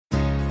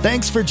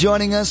Thanks for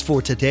joining us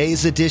for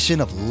today's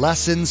edition of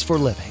Lessons for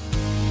Living.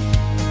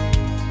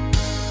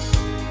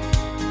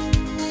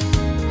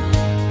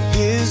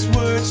 His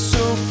word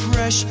so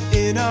fresh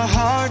in our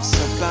hearts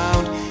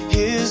abound.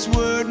 His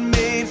word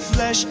made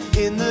flesh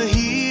in the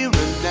here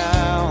and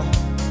now.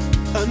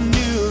 A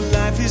new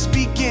life is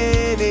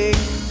beginning.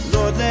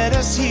 Lord, let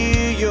us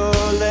hear your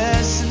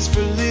lessons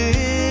for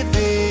living.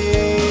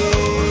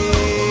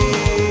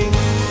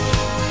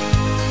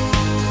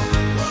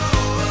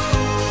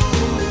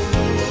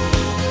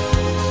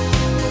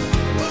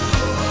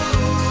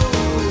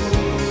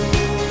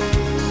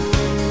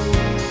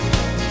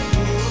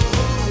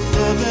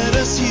 Lord, let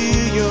us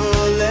hear your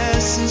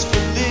lessons for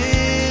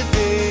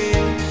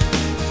living.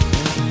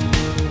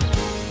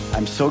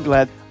 I'm so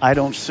glad I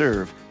don't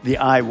serve the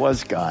I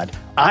was God.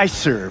 I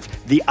serve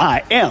the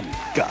I am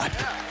God.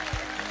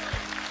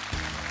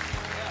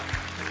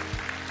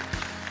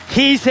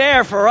 He's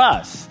there for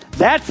us.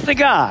 That's the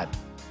God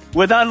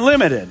with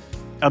unlimited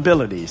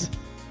abilities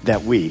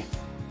that we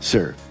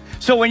serve.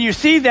 So when you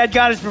see that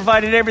God has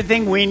provided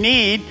everything we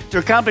need to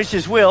accomplish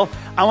His will,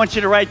 I want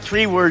you to write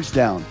 3 words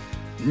down.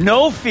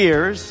 No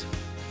fears,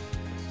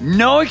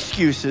 no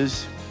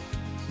excuses,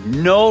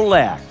 no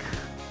lack.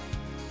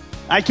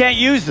 I can't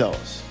use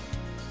those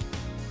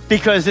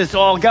because it's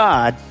all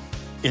God.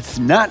 It's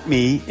not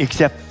me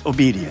except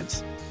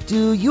obedience.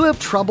 Do you have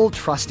trouble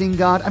trusting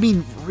God? I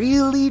mean,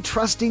 really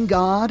trusting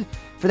God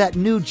for that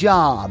new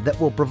job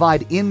that will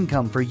provide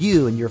income for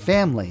you and your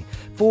family,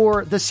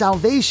 for the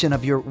salvation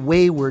of your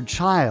wayward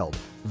child?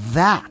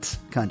 That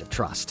kind of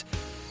trust.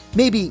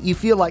 Maybe you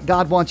feel like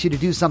God wants you to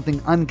do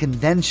something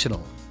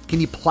unconventional. Can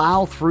you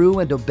plow through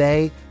and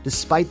obey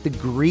despite the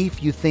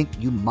grief you think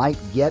you might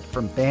get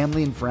from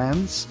family and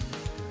friends?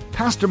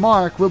 Pastor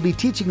Mark will be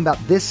teaching about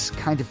this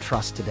kind of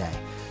trust today.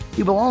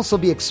 He will also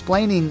be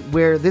explaining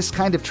where this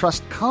kind of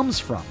trust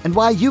comes from and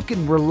why you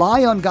can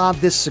rely on God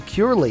this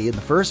securely in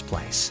the first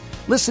place.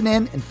 Listen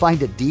in and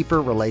find a deeper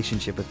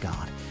relationship with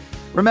God.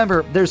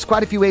 Remember, there's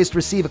quite a few ways to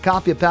receive a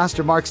copy of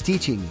Pastor Mark's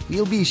teaching.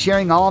 We'll be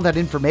sharing all that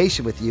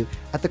information with you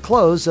at the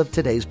close of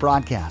today's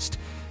broadcast.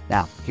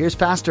 Now, here's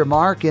Pastor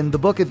Mark in the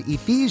book of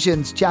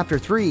Ephesians chapter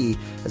 3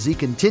 as he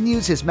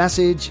continues his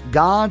message,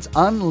 God's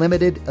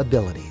Unlimited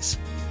Abilities.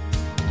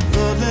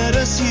 Lord, let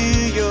us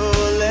hear your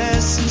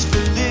lessons for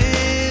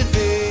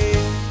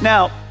living.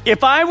 Now,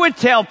 if I would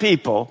tell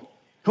people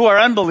who are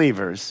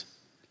unbelievers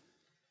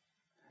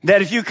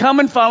that if you come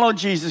and follow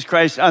Jesus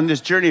Christ on this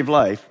journey of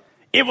life,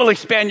 it will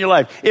expand your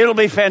life. It'll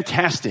be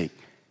fantastic.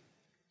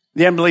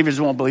 The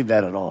unbelievers won't believe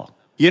that at all.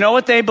 You know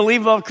what they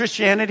believe about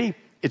Christianity?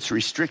 It's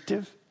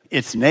restrictive.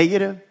 It's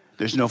negative.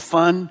 There's no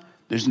fun.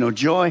 There's no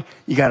joy.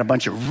 You got a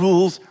bunch of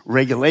rules,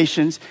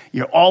 regulations.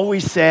 You're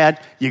always sad.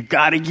 You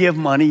got to give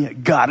money. You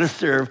got to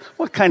serve.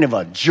 What kind of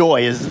a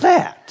joy is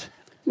that?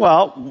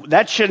 Well,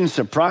 that shouldn't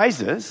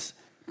surprise us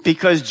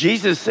because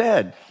Jesus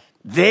said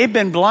they've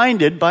been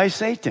blinded by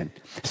Satan.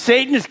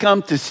 Satan has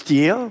come to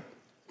steal,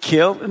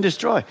 kill, and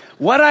destroy.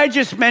 What I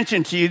just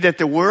mentioned to you that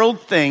the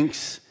world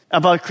thinks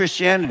about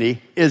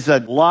Christianity is a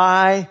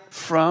lie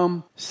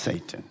from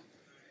Satan.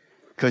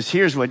 Because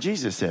here's what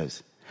Jesus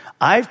says.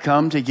 I've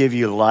come to give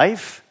you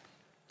life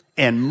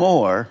and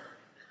more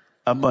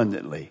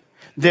abundantly.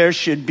 There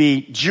should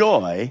be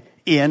joy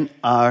in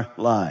our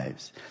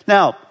lives.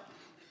 Now,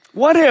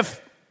 what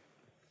if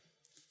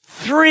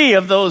 3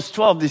 of those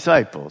 12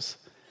 disciples,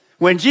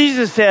 when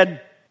Jesus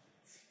said,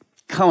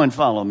 come and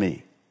follow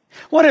me,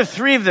 what if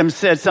 3 of them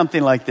said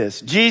something like this?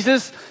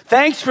 Jesus,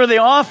 thanks for the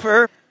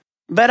offer,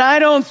 but I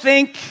don't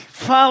think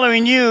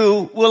following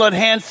you will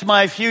enhance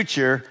my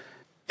future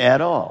at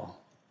all.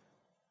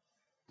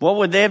 What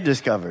would they have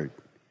discovered?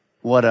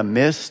 What a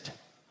missed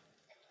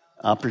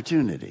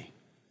opportunity.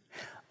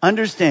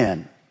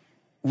 Understand,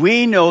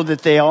 we know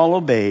that they all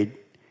obeyed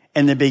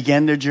and they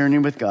began their journey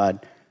with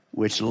God,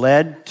 which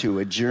led to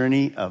a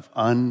journey of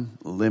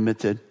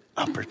unlimited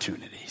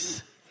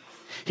opportunities.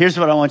 Here's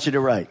what I want you to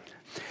write.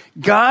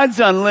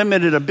 God's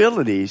unlimited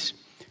abilities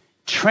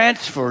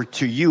transfer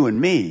to you and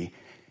me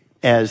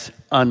as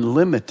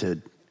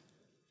unlimited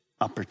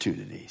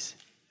opportunities.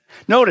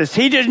 Notice,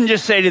 he didn't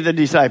just say to the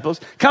disciples,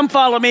 come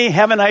follow me,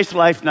 have a nice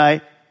life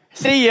night.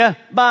 See ya,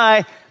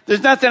 bye.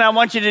 There's nothing I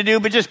want you to do,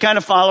 but just kind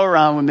of follow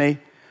around with me.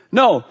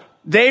 No,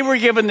 they were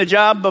given the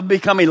job of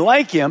becoming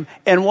like him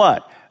and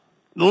what?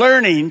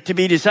 Learning to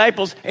be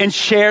disciples and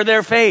share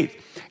their faith.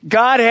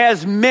 God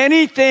has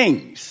many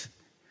things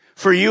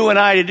for you and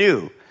I to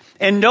do.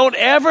 And don't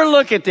ever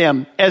look at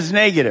them as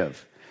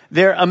negative.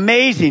 They're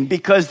amazing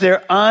because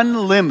they're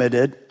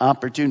unlimited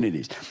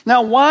opportunities.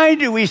 Now, why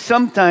do we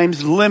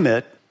sometimes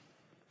limit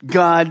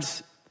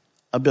God's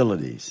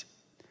abilities?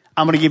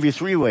 I'm going to give you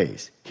 3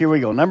 ways. Here we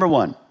go. Number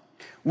 1,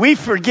 we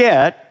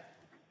forget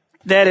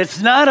that it's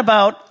not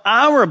about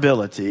our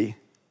ability,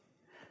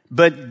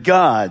 but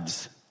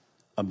God's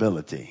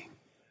ability.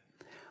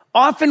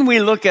 Often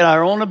we look at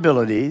our own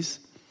abilities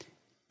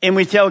and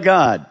we tell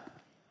God,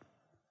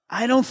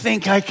 I don't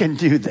think I can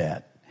do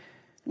that,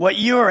 what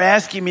you're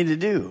asking me to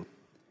do.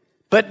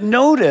 But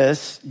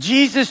notice,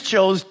 Jesus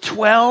chose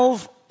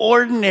 12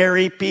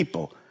 ordinary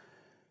people,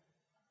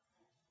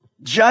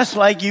 just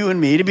like you and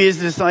me, to be his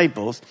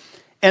disciples.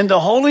 And the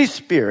Holy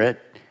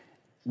Spirit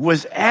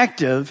was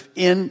active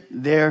in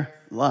their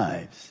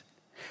lives.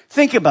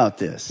 Think about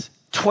this.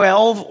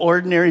 12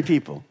 ordinary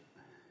people.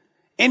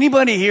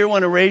 Anybody here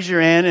want to raise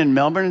your hand in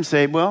Melbourne and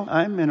say, well,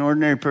 I'm an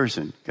ordinary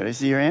person? Could I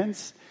see your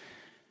hands?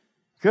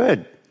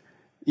 Good.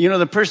 You know,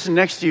 the person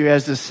next to you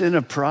has the sin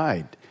of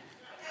pride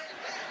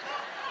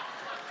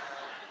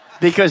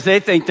because they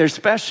think they're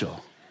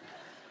special.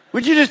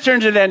 Would you just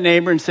turn to that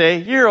neighbor and say,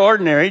 you're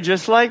ordinary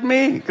just like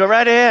me? Go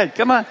right ahead.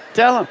 Come on,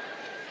 tell them.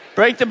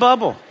 Break the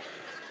bubble.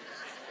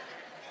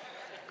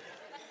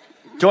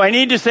 Do I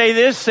need to say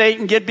this,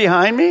 Satan, get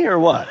behind me, or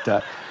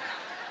what?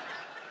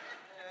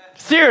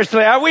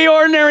 Seriously, are we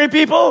ordinary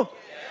people?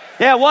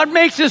 Yeah, what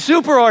makes us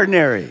super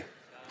ordinary?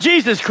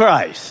 Jesus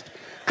Christ.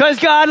 Because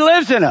God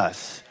lives in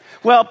us.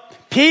 Well,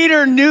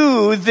 Peter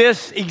knew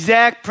this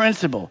exact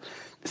principle.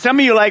 Some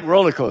of you like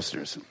roller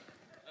coasters.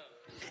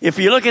 If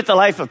you look at the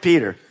life of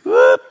Peter,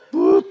 whoop,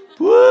 whoop,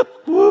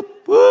 whoop,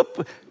 whoop,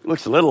 whoop,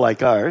 looks a little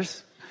like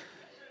ours.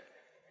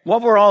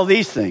 What were all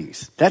these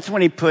things? That's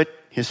when he put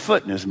his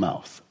foot in his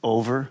mouth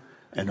over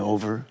and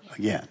over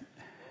again.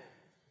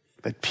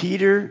 But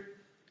Peter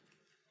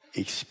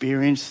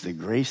experienced the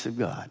grace of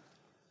God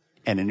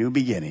and a new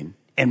beginning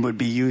and would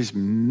be used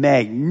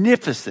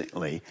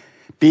magnificently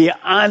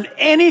beyond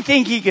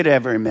anything he could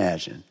ever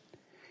imagine.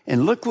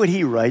 And look what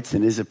he writes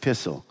in his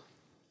epistle.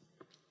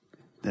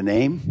 The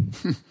name?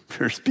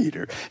 1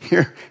 Peter.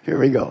 Here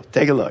we go.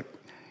 Take a look.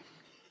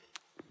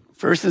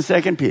 1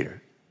 and 2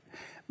 Peter.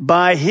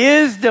 By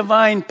his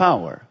divine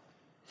power,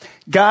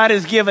 God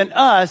has given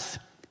us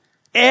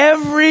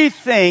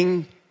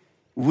everything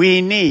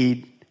we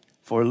need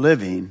for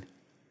living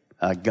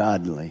a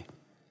godly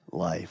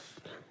life.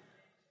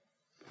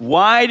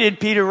 Why did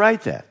Peter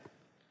write that?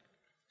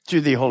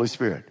 Through the Holy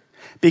Spirit.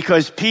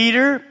 Because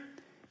Peter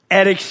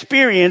had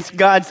experienced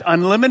God's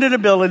unlimited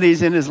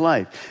abilities in his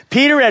life.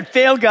 Peter had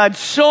failed God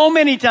so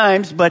many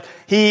times, but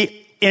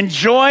he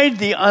enjoyed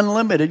the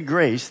unlimited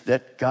grace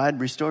that God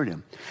restored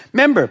him.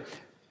 Remember,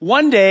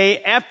 one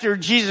day after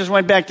Jesus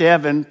went back to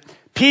heaven,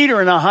 Peter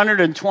and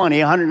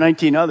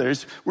 119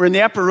 others were in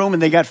the upper room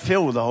and they got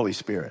filled with the Holy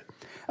Spirit.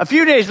 A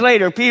few days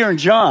later, Peter and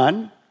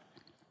John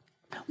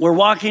were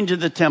walking to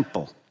the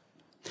temple.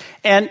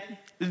 And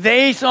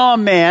they saw a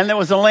man that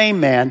was a lame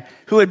man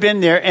who had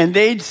been there, and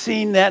they'd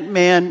seen that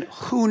man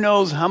who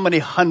knows how many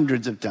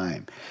hundreds of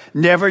times.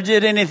 Never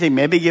did anything,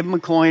 maybe give him a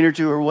coin or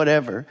two or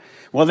whatever.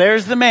 Well,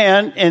 there's the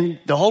man, and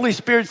the Holy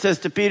Spirit says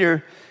to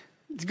Peter,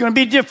 it's going to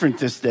be different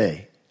this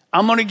day.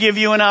 I'm going to give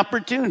you an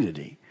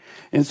opportunity.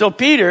 And so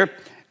Peter,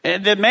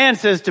 the man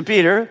says to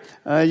Peter,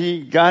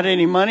 you got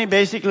any money?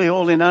 Basically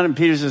holding on, and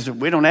Peter says,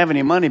 we don't have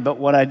any money, but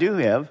what I do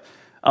have,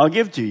 I'll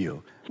give to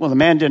you. Well, the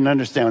man didn't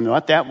understand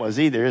what that was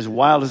either. His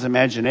wildest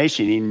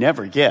imagination, he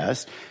never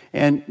guessed.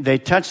 And they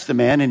touched the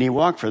man, and he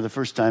walked for the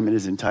first time in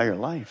his entire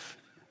life.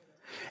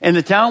 And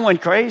the town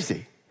went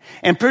crazy.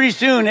 And pretty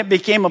soon it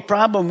became a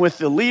problem with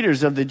the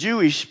leaders of the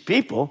Jewish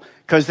people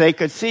because they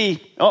could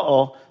see,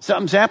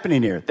 something's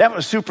happening here. That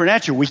was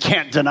supernatural. We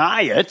can't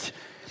deny it.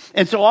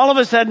 And so all of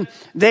a sudden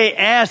they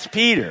asked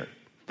Peter.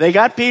 They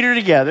got Peter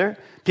together.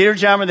 Peter and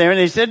John were there, and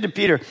they said to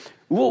Peter,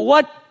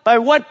 by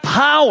what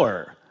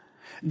power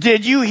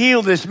did you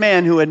heal this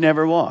man who had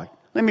never walked?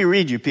 Let me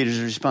read you Peter's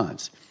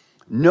response.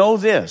 Know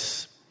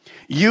this,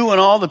 you and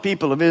all the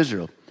people of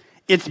Israel.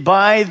 It's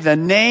by the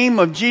name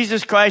of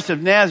Jesus Christ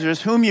of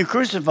Nazareth, whom you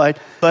crucified,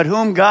 but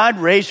whom God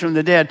raised from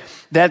the dead,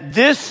 that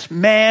this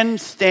man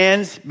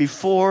stands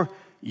before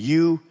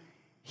you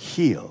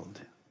healed.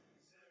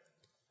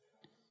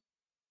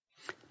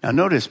 Now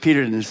notice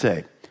Peter didn't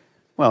say,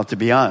 well, to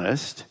be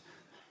honest,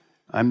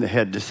 I'm the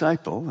head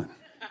disciple, and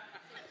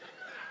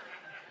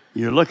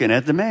you're looking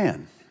at the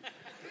man.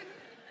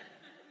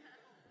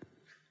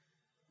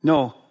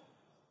 No,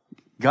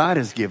 God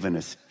has given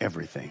us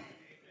everything.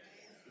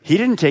 He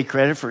didn't take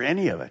credit for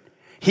any of it.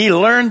 He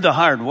learned the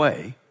hard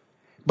way,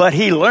 but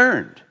he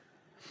learned.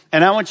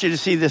 And I want you to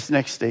see this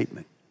next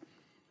statement.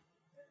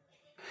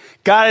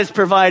 God has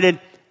provided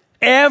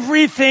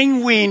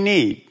everything we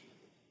need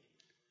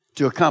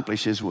to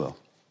accomplish his will.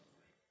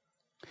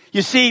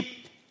 You see,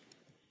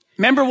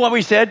 remember what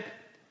we said?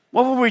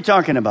 What were we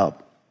talking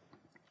about?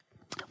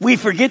 We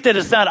forget that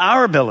it's not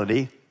our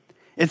ability,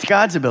 it's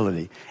God's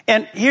ability.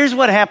 And here's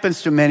what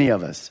happens to many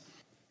of us.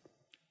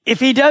 If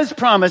he does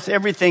promise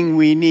everything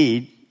we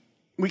need,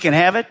 we can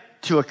have it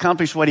to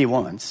accomplish what he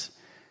wants,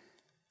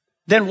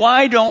 then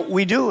why don't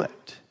we do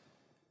it?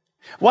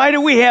 Why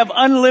do we have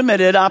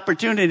unlimited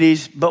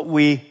opportunities, but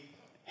we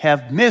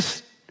have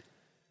missed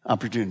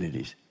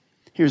opportunities?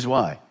 Here's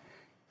why.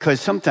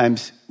 Because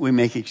sometimes we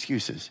make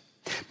excuses.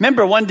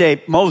 Remember one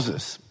day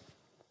Moses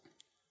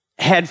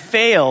had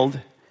failed,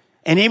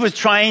 and he was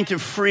trying to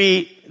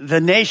free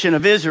the nation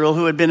of Israel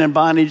who had been in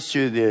bondage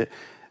to the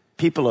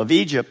people of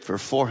Egypt for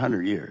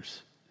 400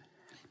 years.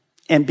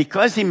 And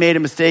because he made a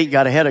mistake,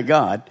 got ahead of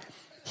God,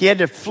 he had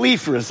to flee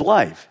for his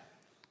life.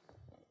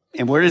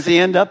 And where does he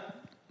end up?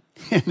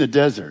 In the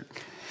desert.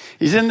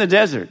 He's in the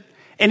desert.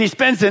 And he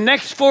spends the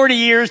next 40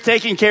 years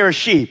taking care of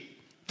sheep,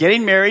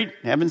 getting married,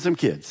 having some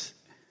kids.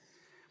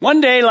 One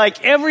day,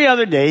 like every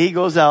other day, he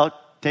goes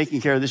out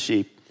taking care of the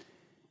sheep.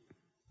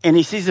 And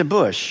he sees a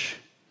bush.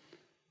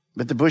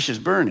 But the bush is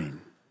burning.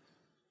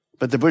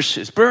 But the bush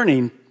is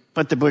burning,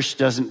 but the bush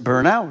doesn't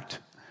burn out.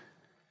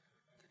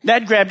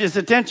 That grabbed his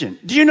attention.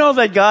 Do you know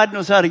that God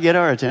knows how to get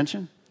our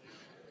attention?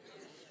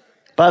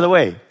 By the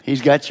way,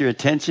 he's got your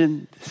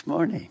attention this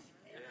morning.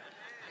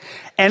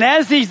 And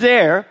as he's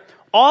there,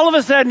 all of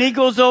a sudden he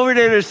goes over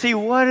there to see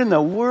what in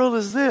the world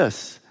is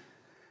this?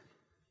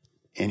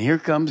 And here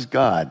comes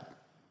God,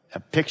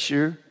 a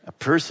picture, a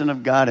person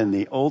of God in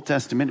the Old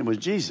Testament. It was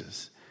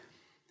Jesus.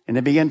 And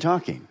they began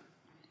talking.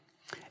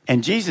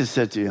 And Jesus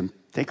said to him,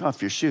 take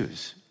off your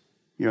shoes.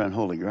 You're on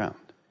holy ground.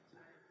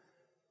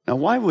 Now,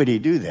 why would he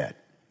do that?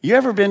 You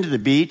ever been to the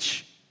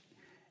beach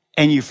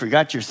and you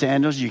forgot your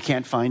sandals? You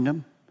can't find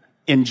them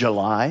in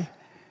July?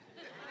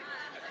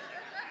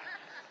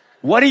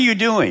 What are you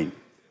doing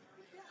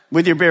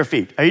with your bare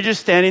feet? Are you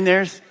just standing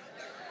there?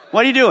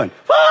 What are you doing?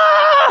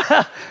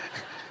 Ah!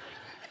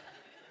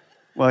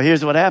 Well,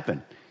 here's what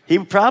happened. He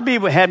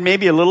probably had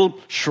maybe a little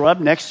shrub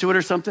next to it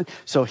or something.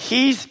 So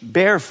he's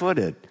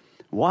barefooted.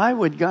 Why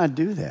would God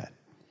do that?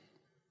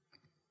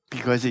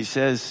 Because he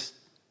says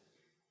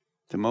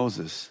to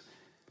Moses,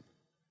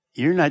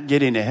 you're not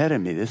getting ahead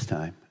of me this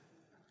time.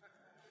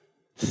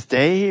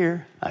 Stay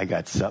here. I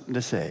got something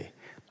to say.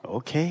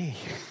 Okay.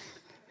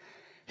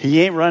 He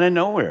ain't running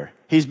nowhere.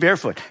 He's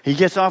barefoot. He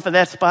gets off of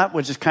that spot,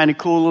 which is kind of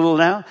cool a little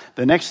now.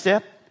 The next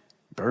step,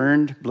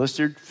 burned,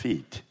 blistered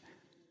feet.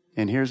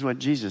 And here's what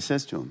Jesus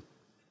says to him.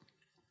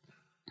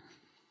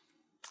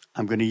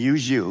 I'm going to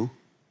use you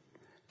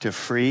to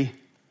free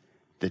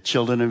the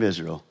children of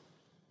Israel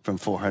from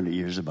 400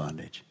 years of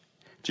bondage.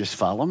 Just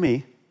follow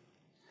me.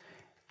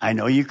 I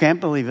know you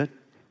can't believe it.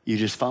 You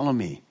just follow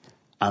me.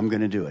 I'm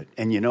going to do it.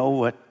 And you know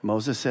what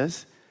Moses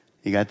says?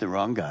 You got the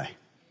wrong guy.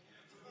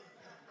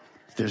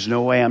 There's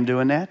no way I'm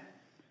doing that.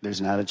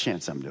 There's not a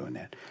chance I'm doing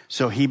that.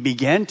 So he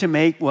began to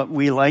make what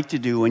we like to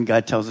do when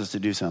God tells us to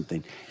do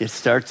something. It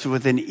starts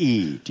with an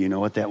E. Do you know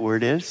what that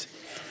word is?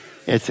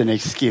 It's an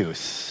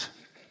excuse.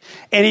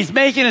 And he's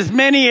making as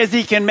many as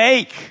he can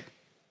make.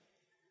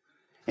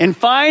 And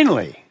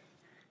finally,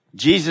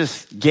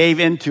 Jesus gave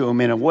in to him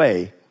in a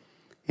way.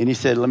 And he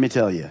said, let me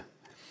tell you,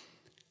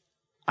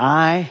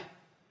 I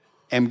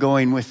am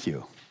going with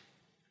you.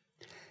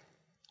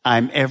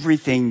 I'm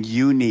everything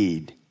you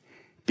need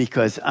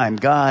because I'm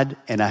God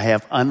and I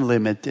have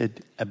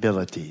unlimited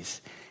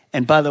abilities.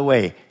 And by the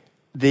way,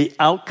 the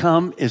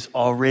outcome is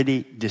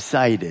already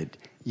decided.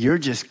 You're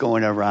just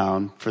going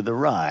around for the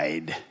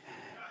ride.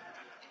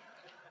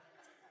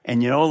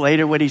 And you know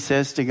later what he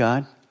says to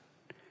God?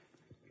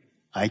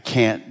 I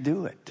can't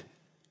do it.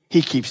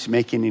 He keeps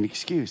making an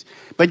excuse.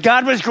 But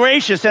God was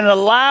gracious and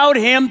allowed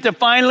him to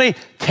finally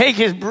take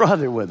his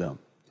brother with him.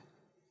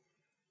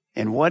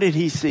 And what did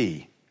he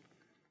see?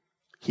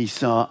 He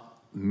saw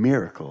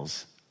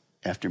miracles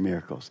after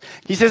miracles.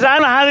 He says, I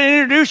don't know how to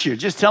introduce you.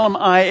 Just tell him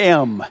I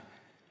am,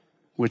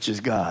 which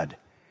is God.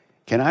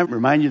 Can I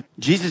remind you,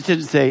 Jesus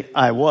didn't say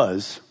I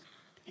was.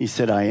 He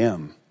said I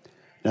am.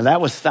 Now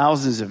that was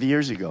thousands of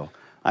years ago.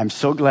 I'm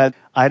so glad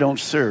I don't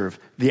serve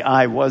the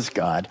I was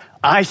God.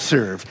 I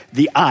serve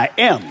the I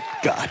am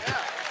God.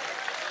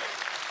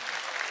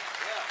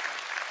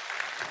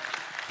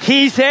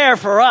 He's there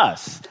for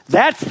us.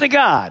 That's the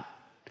God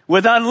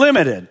with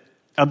unlimited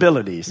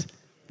abilities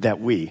that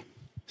we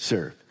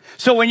serve.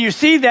 So when you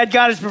see that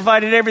God has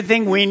provided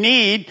everything we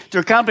need to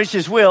accomplish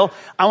his will,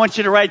 I want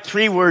you to write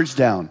 3 words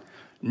down.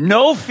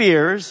 No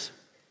fears,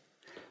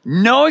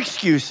 no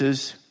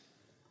excuses,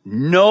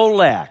 no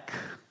lack.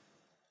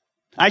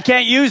 I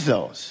can't use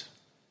those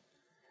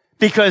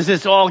because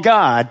it's all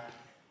God.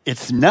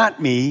 It's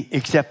not me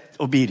except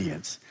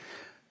obedience.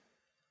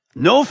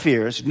 No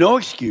fears, no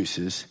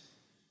excuses,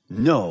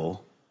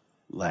 no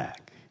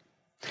lack.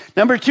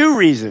 Number 2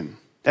 reason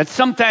that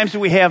sometimes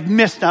we have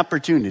missed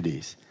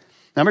opportunities.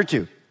 Number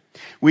 2,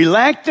 we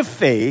lack the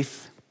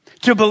faith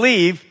to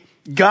believe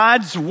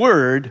God's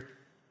word,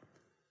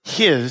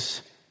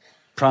 his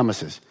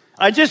promises.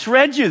 I just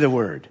read you the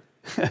word.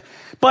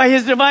 By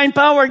his divine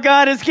power,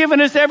 God has given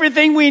us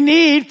everything we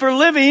need for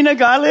living a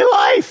godly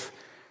life.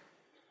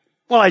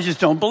 Well, I just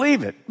don't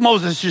believe it.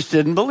 Moses just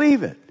didn't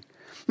believe it.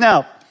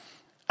 Now,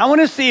 I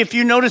want to see if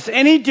you notice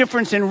any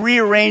difference in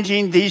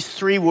rearranging these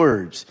 3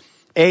 words,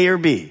 A or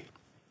B.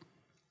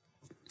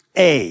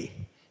 A.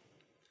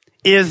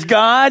 Is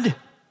God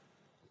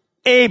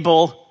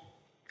able?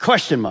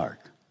 Question mark.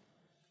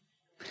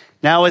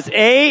 Now, is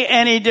A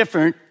any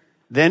different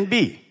than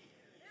B?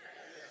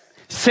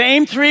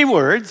 Same 3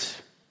 words,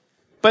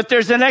 but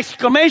there's an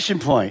exclamation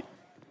point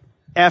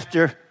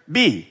after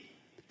B.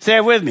 Say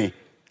it with me.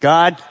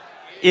 God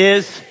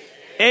is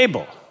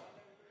able.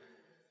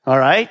 All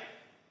right?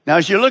 Now,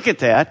 as you look at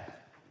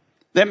that,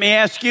 let me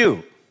ask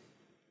you.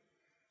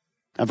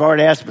 I've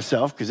already asked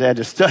myself because I had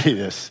to study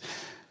this.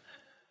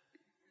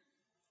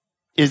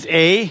 Is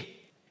A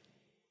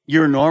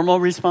your normal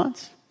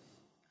response?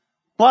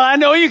 Well, I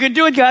know you can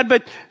do it, God,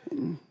 but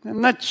I'm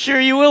not sure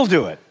you will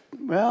do it.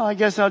 Well, I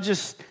guess I'll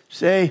just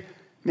say,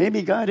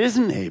 maybe God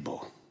isn't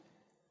able.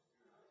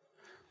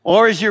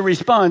 Or is your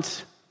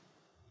response,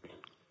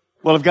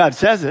 well, if God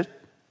says it,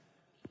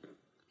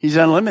 he's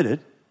unlimited,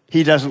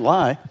 he doesn't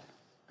lie,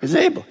 he's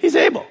able, he's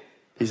able,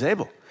 he's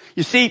able.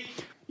 You see,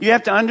 you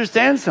have to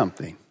understand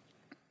something.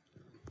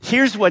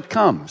 Here's what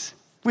comes.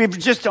 We've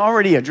just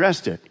already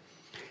addressed it.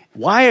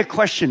 Why a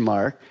question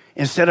mark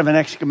instead of an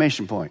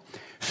exclamation point?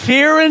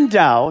 Fear and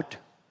doubt,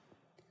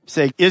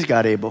 say, is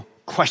God able?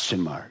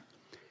 Question mark.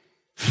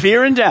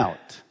 Fear and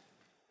doubt.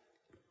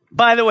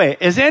 By the way,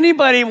 does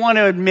anybody want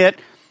to admit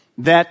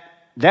that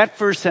that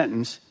first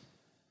sentence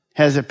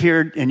has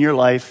appeared in your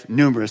life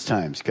numerous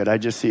times? Could I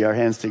just see our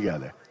hands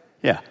together?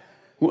 Yeah.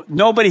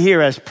 Nobody here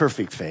has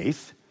perfect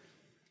faith.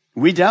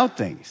 We doubt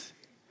things.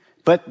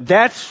 But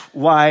that's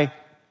why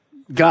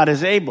God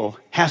is able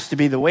has to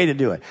be the way to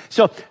do it.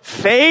 So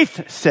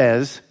faith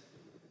says,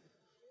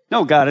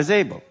 no, God is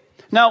able.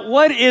 Now,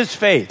 what is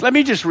faith? Let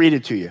me just read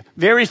it to you.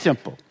 Very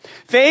simple.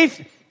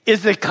 Faith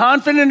is the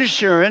confident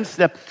assurance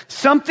that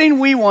something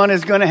we want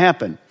is going to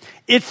happen.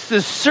 It's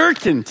the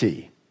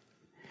certainty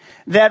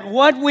that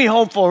what we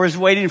hope for is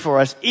waiting for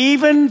us,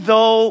 even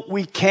though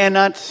we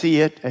cannot see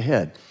it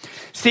ahead.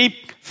 See,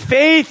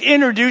 faith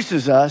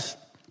introduces us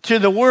to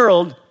the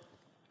world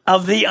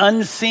of the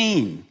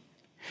unseen.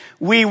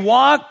 We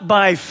walk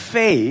by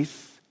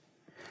faith,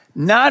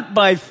 not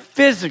by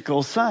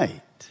physical sight.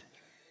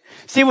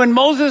 See, when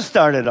Moses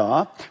started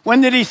off,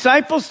 when the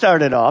disciples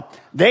started off,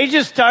 they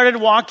just started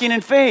walking in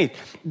faith.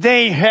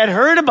 They had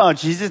heard about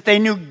Jesus. They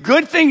knew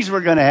good things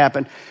were going to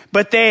happen,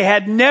 but they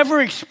had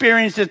never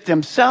experienced it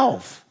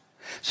themselves.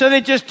 So they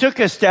just took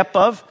a step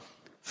of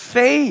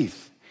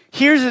faith.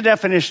 Here's a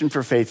definition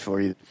for faith for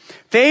you.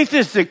 Faith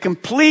is the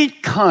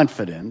complete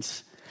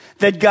confidence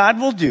that God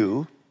will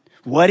do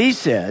what he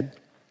said,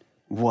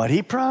 what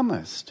he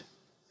promised.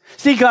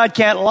 See, God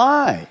can't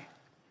lie.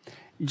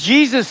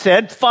 Jesus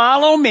said,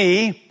 follow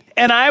me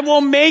and I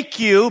will make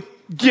you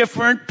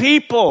different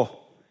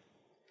people.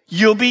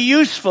 You'll be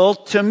useful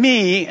to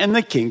me in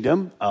the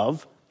kingdom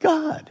of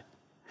God.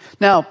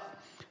 Now,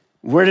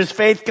 where does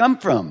faith come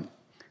from?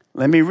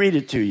 Let me read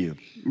it to you.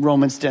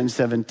 Romans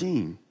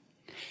 10:17.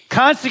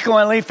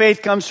 Consequently,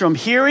 faith comes from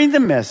hearing the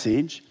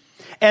message,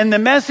 and the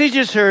message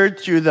is heard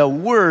through the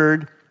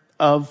word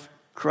of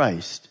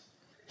Christ.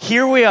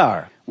 Here we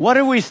are. What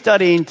are we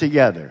studying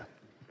together?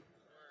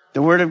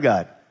 The word of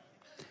God.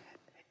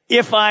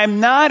 If I'm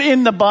not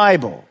in the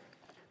Bible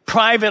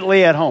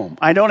privately at home,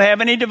 I don't have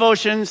any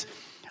devotions,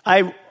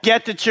 I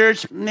get to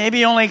church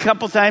maybe only a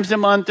couple times a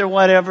month or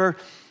whatever,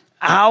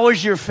 how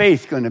is your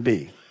faith going to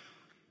be?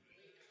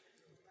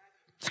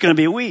 It's going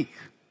to be weak.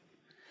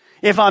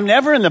 If I'm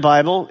never in the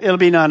Bible, it'll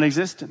be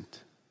non-existent.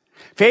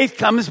 Faith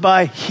comes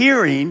by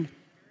hearing,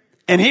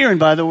 and hearing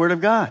by the word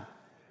of God.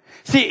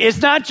 See,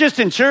 it's not just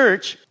in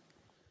church.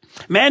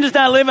 Man does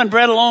not live on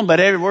bread alone, but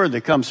every word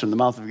that comes from the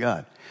mouth of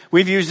God.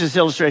 We've used this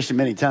illustration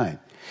many times.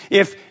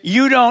 If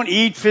you don't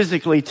eat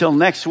physically till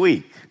next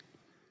week,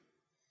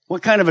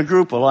 what kind of a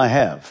group will I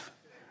have?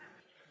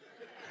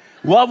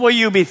 What will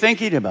you be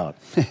thinking about?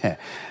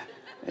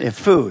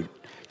 Food.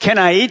 Can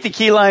I eat the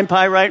key lime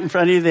pie right in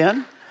front of you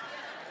then?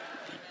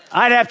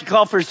 I'd have to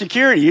call for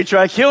security. You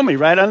try to kill me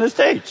right on the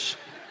stage.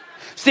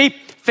 See,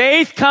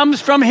 faith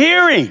comes from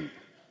hearing.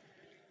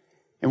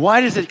 And why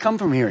does it come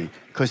from hearing?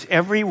 Because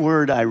every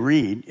word I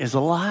read is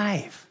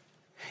alive.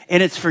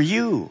 And it's for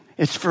you.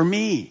 It's for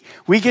me.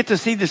 We get to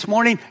see this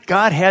morning,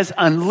 God has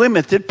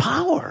unlimited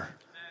power.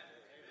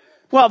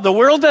 Well, the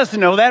world doesn't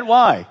know that.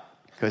 Why?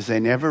 Because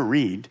they never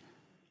read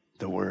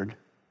the word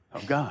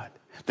of God.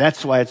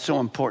 That's why it's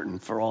so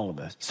important for all of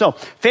us. So,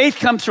 faith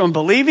comes from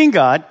believing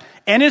God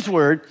and his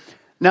word.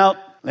 Now,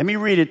 let me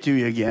read it to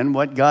you again,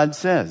 what God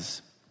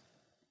says.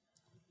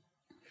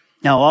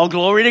 Now, all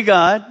glory to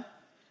God.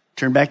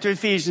 Turn back to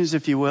Ephesians,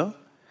 if you will.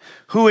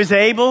 Who is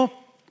able,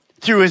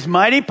 through his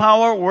mighty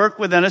power, work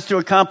within us to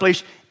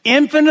accomplish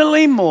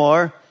infinitely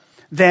more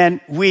than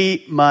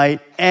we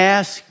might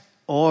ask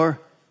or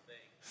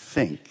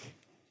think.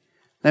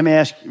 Let me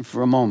ask you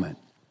for a moment.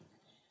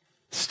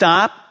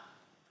 Stop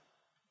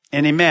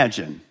and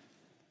imagine.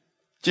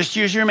 Just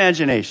use your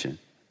imagination.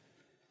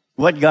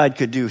 What God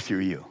could do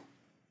through you.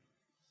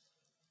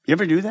 You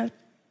ever do that?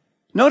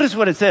 Notice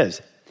what it says.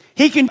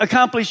 He can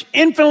accomplish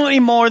infinitely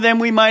more than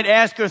we might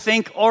ask or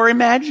think or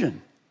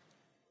imagine.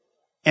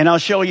 And I'll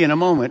show you in a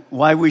moment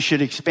why we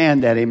should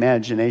expand that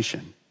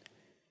imagination,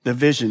 the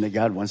vision that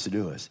God wants to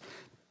do us.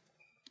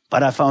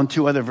 But I found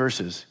two other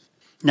verses.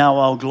 Now,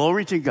 all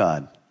glory to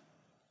God,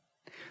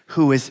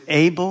 who is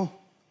able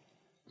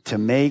to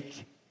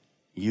make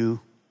you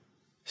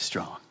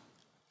strong.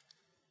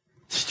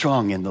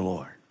 Strong in the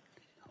Lord.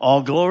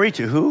 All glory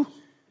to who?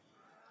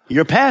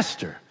 Your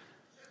pastor.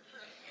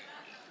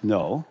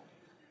 No.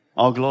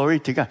 All glory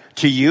to God.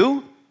 To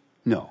you?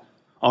 No.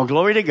 All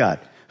glory to God.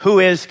 Who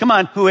is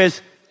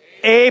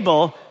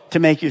able to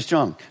make you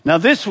strong. Now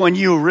this one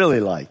you really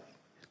like.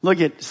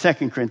 Look at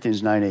 2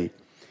 Corinthians 9:8.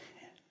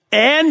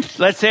 And,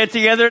 let's say it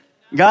together,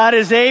 God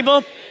is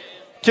able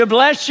to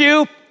bless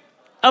you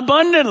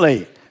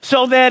abundantly,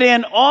 so that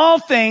in all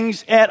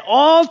things, at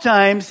all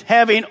times,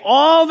 having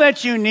all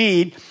that you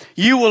need,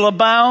 you will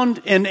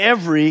abound in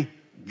every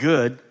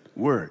good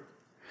work.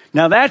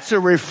 Now that's a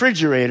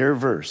refrigerator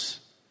verse.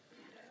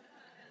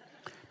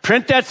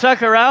 Print that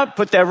sucker out,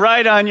 put that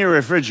right on your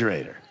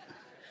refrigerator.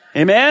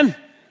 Amen?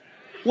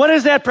 What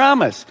is that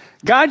promise?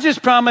 God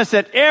just promised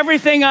that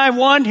everything I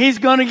want, He's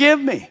going to give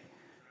me.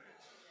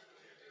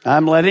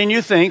 I'm letting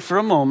you think for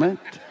a moment.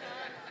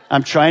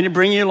 I'm trying to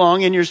bring you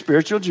along in your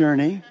spiritual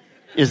journey.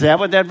 Is that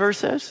what that verse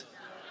says?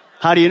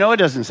 How do you know it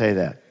doesn't say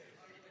that?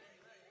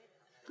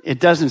 It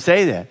doesn't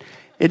say that.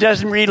 It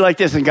doesn't read like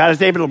this, and God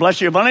is able to bless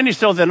you abundantly,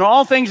 so that in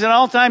all things and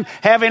all time,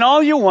 having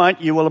all you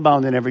want, you will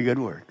abound in every good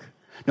work.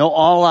 No,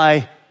 all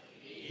I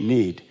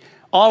need.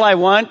 All I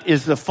want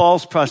is the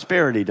false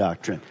prosperity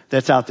doctrine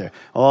that's out there.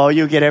 Oh,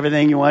 you get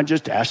everything you want,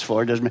 just ask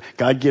for it.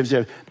 God gives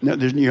you. No,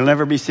 you'll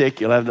never be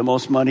sick. You'll have the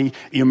most money.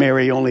 You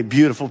marry only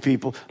beautiful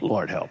people.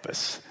 Lord help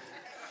us.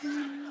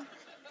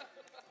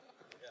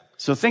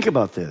 So think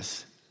about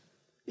this.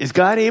 Is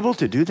God able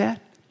to do that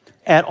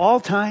at all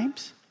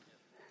times?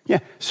 Yeah.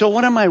 So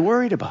what am I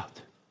worried about?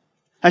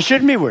 I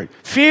shouldn't be worried.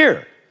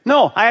 Fear.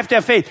 No, I have to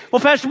have faith. Well,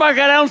 Pastor Mark,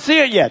 I don't see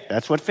it yet.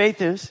 That's what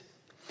faith is.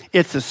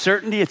 It's the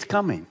certainty it's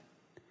coming,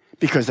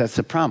 because that's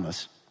the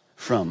promise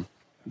from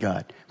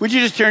God. Would you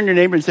just turn to your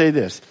neighbor and say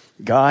this?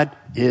 God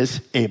is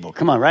able.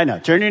 Come on, right now.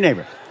 Turn to your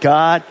neighbor.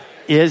 God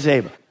is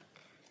able.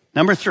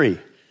 Number 3.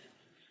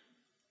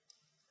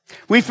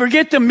 We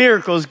forget the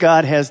miracles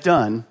God has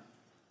done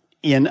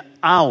in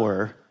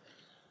our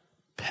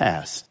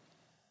past.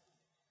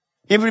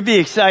 It would be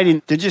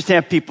exciting to just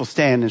have people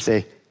stand and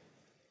say,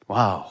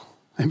 wow,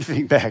 let me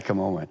think back a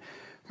moment.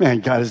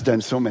 Man, God has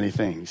done so many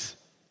things.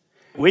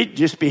 We'd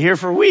just be here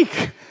for a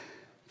week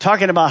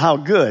talking about how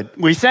good.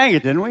 We sang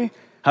it, didn't we?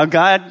 How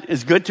God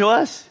is good to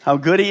us, how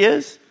good He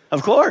is.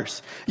 Of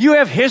course. You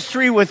have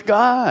history with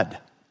God.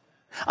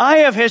 I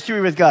have history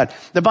with God.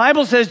 The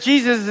Bible says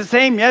Jesus is the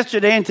same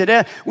yesterday and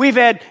today. We've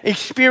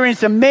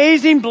experienced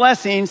amazing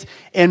blessings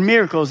and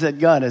miracles that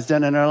God has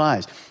done in our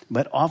lives.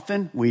 But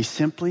often we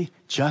simply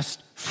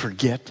just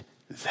forget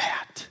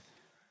that.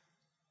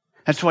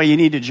 That's why you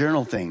need to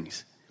journal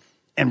things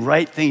and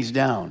write things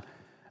down.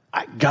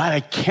 God, I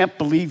can't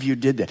believe you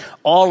did that.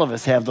 All of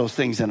us have those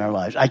things in our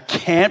lives. I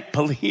can't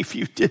believe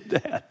you did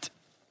that.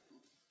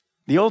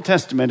 The Old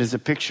Testament is a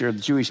picture of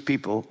the Jewish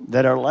people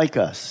that are like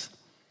us.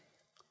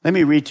 Let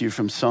me read to you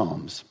from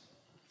Psalms,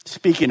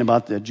 speaking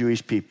about the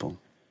Jewish people.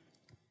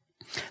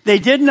 They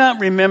did not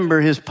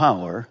remember His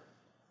power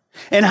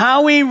and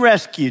how He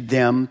rescued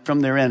them from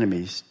their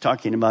enemies,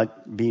 talking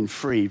about being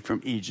freed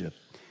from Egypt.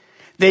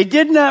 They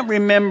did not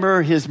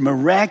remember His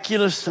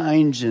miraculous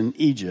signs in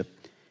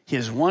Egypt,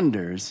 His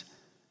wonders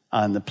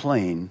on the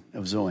plain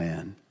of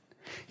Zoan.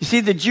 You see,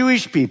 the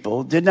Jewish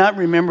people did not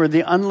remember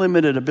the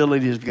unlimited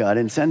abilities of God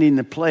in sending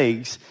the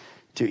plagues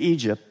to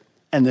Egypt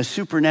and the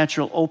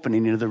supernatural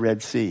opening of the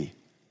Red Sea.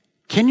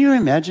 Can you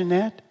imagine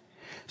that?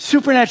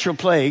 Supernatural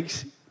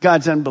plagues,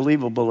 God's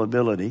unbelievable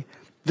ability.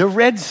 The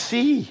Red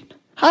Sea.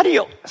 How do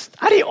you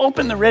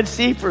open the Red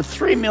Sea for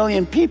 3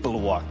 million people to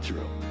walk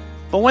through?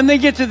 But when they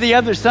get to the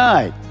other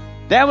side,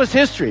 that was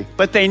history.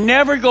 But they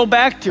never go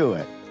back to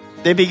it.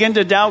 They begin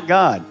to doubt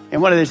God.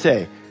 And what do they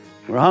say?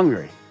 We're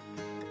hungry.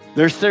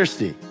 They're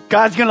thirsty.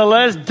 God's going to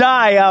let us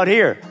die out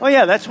here. Oh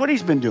yeah, that's what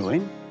He's been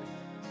doing.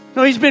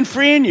 No, He's been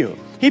freeing you.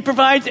 He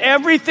provides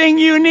everything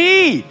you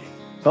need.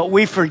 But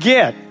we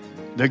forget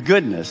the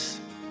goodness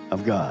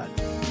of God.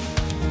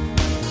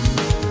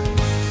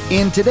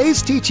 In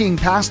today's teaching,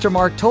 Pastor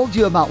Mark told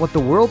you about what the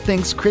world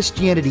thinks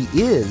Christianity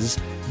is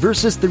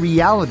versus the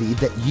reality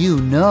that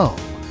you know.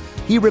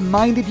 He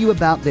reminded you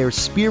about their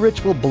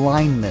spiritual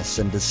blindness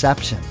and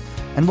deception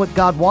and what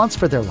God wants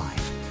for their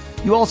life.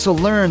 You also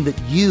learned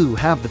that you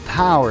have the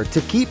power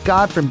to keep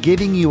God from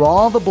giving you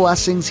all the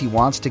blessings He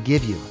wants to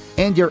give you.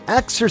 And your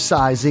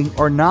exercising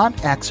or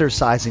not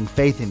exercising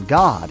faith in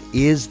God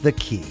is the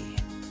key.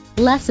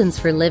 Lessons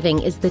for Living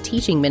is the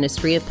teaching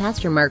ministry of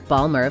Pastor Mark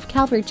Balmer of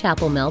Calvary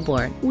Chapel,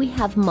 Melbourne. We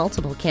have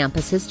multiple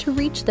campuses to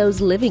reach those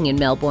living in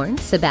Melbourne,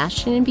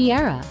 Sebastian, and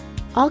Viera.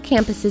 All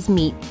campuses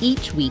meet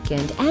each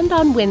weekend and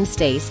on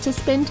Wednesdays to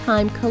spend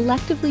time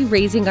collectively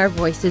raising our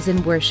voices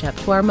in worship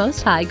to our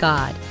Most High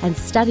God and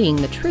studying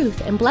the truth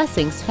and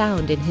blessings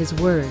found in His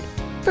Word.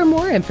 For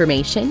more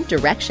information,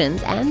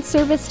 directions, and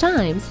service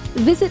times,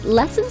 visit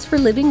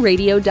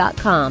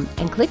lessonsforlivingradio.com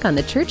and click on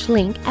the church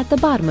link at the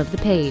bottom of the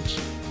page.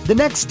 The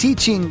next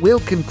teaching will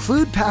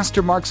conclude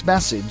Pastor Mark's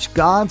message,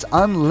 God's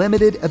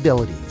Unlimited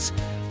Abilities.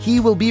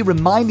 He will be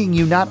reminding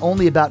you not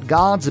only about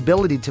God's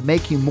ability to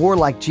make you more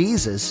like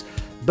Jesus,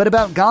 but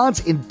about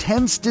God's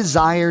intense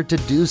desire to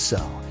do so.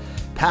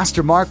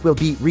 Pastor Mark will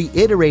be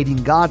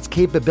reiterating God's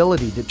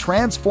capability to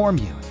transform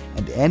you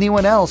and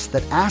anyone else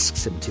that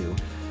asks Him to,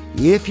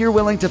 if you're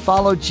willing to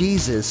follow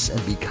Jesus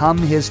and become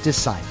His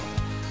disciple.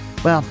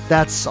 Well,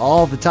 that's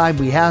all the time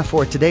we have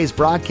for today's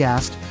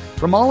broadcast.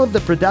 From all of the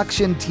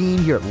production team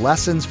here at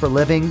Lessons for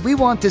Living, we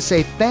want to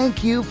say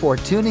thank you for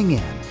tuning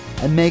in.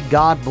 and may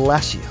God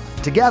bless you.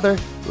 Together,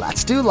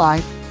 let's do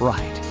life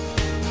right.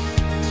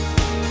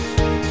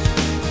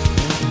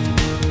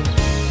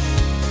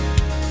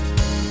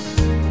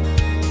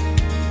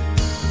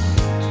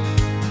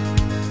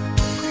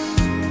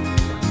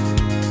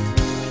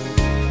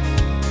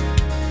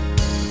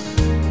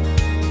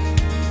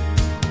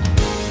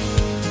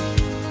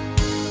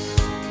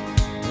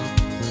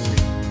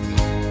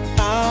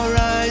 Our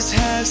eyes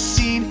have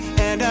seen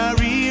and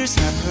our ears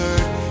have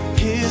heard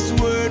His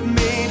word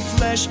made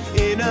flesh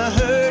in a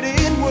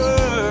hurting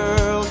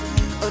world.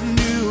 A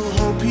new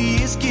hope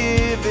He is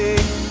giving.